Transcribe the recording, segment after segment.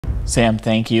Sam,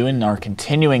 thank you. In our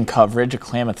continuing coverage, a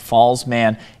Klamath Falls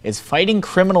man is fighting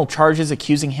criminal charges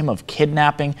accusing him of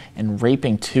kidnapping and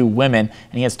raping 2 women.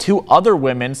 And he has 2 other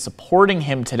women supporting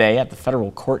him today at the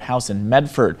federal courthouse in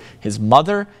Medford, his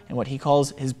mother and what he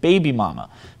calls his baby mama.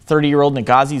 30-year-old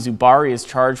Negazi Zuberi is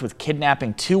charged with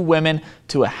kidnapping 2 women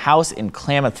to a house in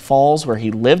Klamath Falls where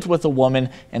he lived with a woman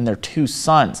and their 2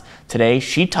 sons. Today,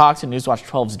 she talked to Newswatch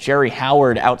 12's Jerry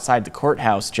Howard outside the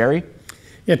courthouse. Jerry?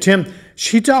 Yeah, Tim,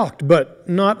 she talked, but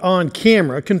not on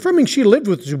camera, confirming she lived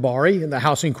with Zuberi in the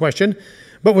house in question,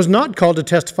 but was not called to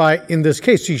testify in this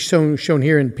case. She's shown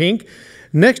here in pink,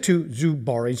 next to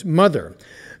Zuberi's mother.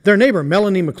 Their neighbor,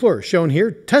 Melanie McClure, shown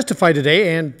here, testified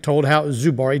today and told how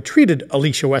Zuberi treated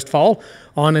Alicia Westfall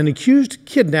on an accused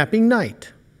kidnapping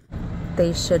night.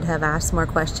 They should have asked more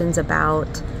questions about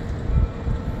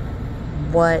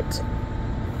what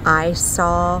I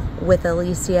saw with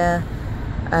Alicia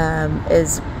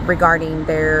is regarding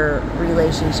their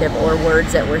relationship or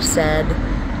words that were said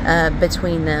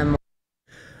between them.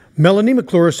 Melanie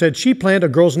McClure said she planned a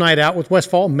girls' night out with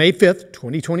Westfall May 5th,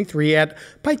 2023 at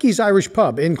Pikey's Irish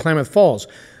Pub in Klamath Falls.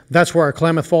 That's where a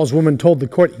Klamath Falls woman told the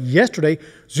court yesterday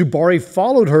Zuberi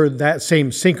followed her that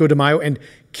same Cinco de Mayo and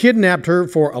kidnapped her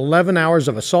for 11 hours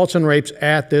of assaults and rapes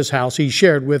at this house he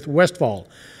shared with Westfall.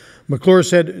 McClure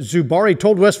said Zuberi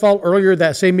told Westfall earlier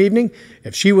that same evening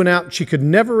if she went out, she could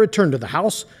never return to the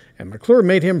house, and McClure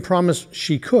made him promise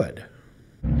she could.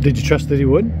 Did you trust that he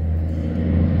would?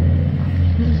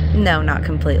 No, not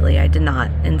completely. I did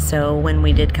not. And so when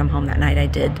we did come home that night, I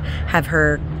did have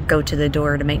her go to the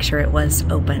door to make sure it was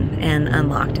open and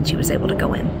unlocked, and she was able to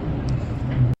go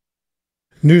in.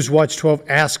 Newswatch 12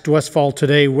 asked Westfall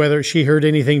today whether she heard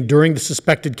anything during the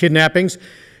suspected kidnappings.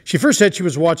 She first said she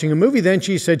was watching a movie, then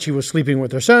she said she was sleeping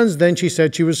with her sons, then she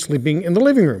said she was sleeping in the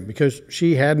living room because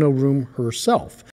she had no room herself.